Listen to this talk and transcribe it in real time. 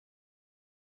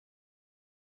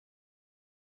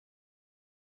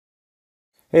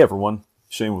Hey everyone,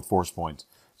 Shane with Forcepoint.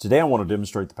 Today I want to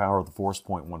demonstrate the power of the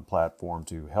Forcepoint ONE platform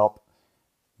to help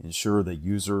ensure that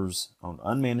users on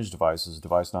unmanaged devices,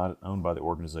 device not owned by the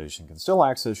organization, can still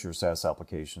access your SaaS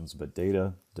applications, but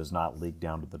data does not leak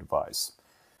down to the device.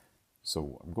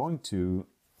 So I'm going to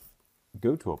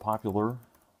go to a popular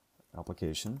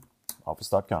application,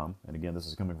 office.com, and again this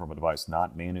is coming from a device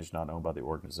not managed, not owned by the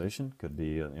organization. Could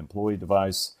be an employee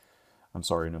device, an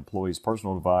employee's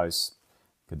personal device,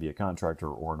 could be a contractor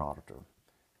or an auditor.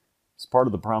 As part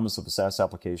of the promise of the SaaS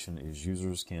application is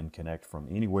users can connect from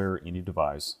anywhere, any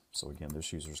device. So again,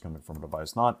 this user is coming from a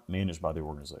device not managed by the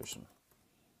organization.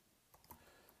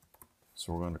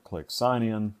 So we're going to click sign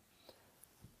in.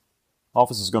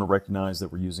 Office is going to recognize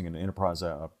that we're using an enterprise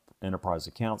account.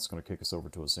 It's going to kick us over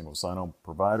to a single sign-on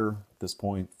provider. At this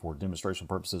point, for demonstration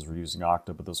purposes, we're using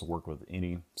Okta, but this will work with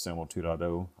any SAML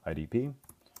 2.0 IDP.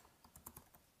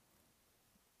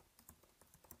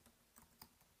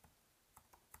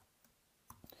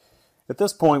 At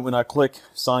this point, when I click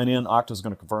sign in, Okta is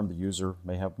going to confirm the user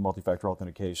may have multi-factor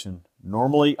authentication.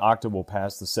 Normally, Okta will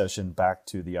pass the session back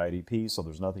to the IDP, so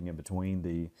there's nothing in between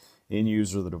the end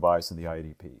user, the device, and the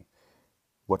IDP.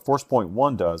 What Forcepoint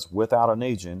ONE does without an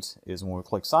agent is when we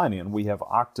click sign in, we have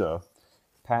Okta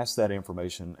pass that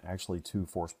information actually to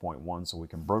Forcepoint ONE so we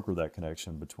can broker that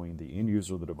connection between the end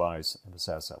user, the device, and the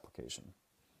SaaS application.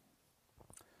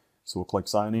 So we'll click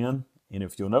sign in. And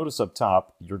if you'll notice up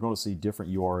top, you're going to see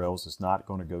different URLs. It's not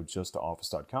going to go just to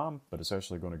office.com, but it's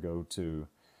actually going to go to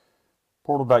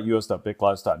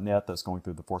portal.us.bitclouds.net. That's going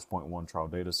through the Forcepoint ONE Trial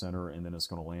Data Center, and then it's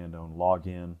going to land on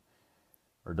login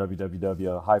or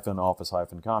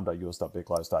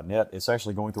www.office-com.us.bitclouds.net. It's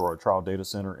actually going through our Trial Data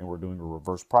Center, and we're doing a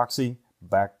reverse proxy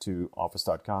back to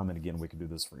office.com. And again, we can do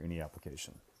this for any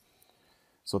application.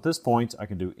 So at this point, I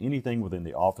can do anything within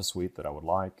the Office suite that I would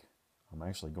like. I'm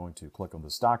actually going to click on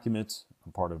this document.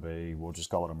 I'm part of we'll just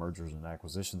call it a mergers and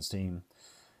acquisitions team,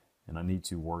 and I need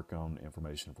to work on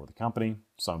information for the company.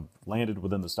 So I'm landed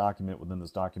within this document. Within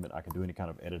this document, I can do any kind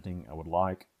of editing I would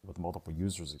like with multiple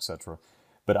users, etc.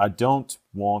 But I don't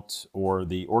want, or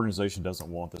the organization doesn't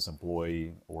want, this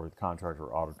employee or the contractor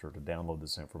or auditor to download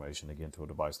this information again to a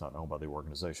device not owned by the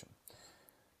organization.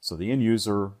 So the end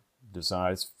user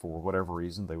decides, for whatever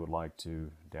reason, they would like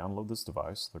to download this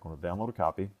device. They're going to download a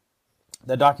copy.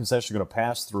 That document's actually going to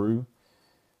pass through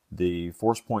the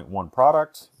Forcepoint ONE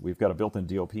product. We've got a built-in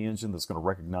DLP engine that's going to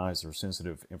recognize their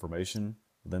sensitive information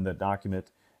within that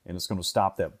document, and it's going to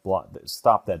stop that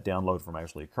download from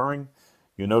actually occurring.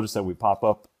 You'll notice that we pop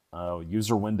up a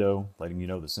user window letting you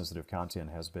know the sensitive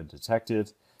content has been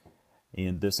detected,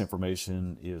 and this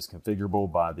information is configurable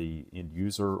by the end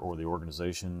user or the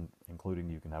organization, including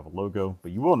you can have a logo.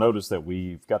 But you will notice that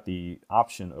we've got the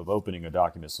option of opening a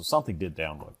document, so something did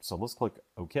download. So let's click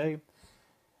OK.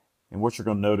 And what you're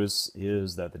going to notice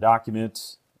is that the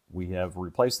document, we have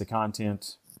replaced the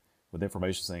content with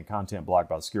information saying content blocked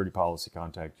by the security policy.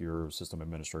 Contact your system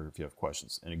administrator if you have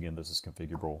questions. And again, this is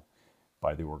configurable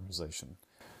by the organization.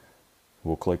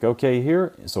 We'll click OK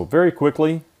here. So very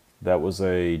quickly, that was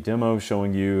a demo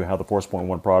showing you how the Forcepoint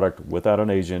ONE product without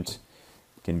an agent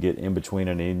can get in between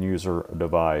an end user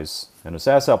device and a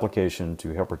SaaS application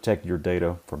to help protect your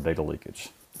data from data leakage.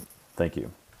 Thank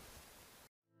you.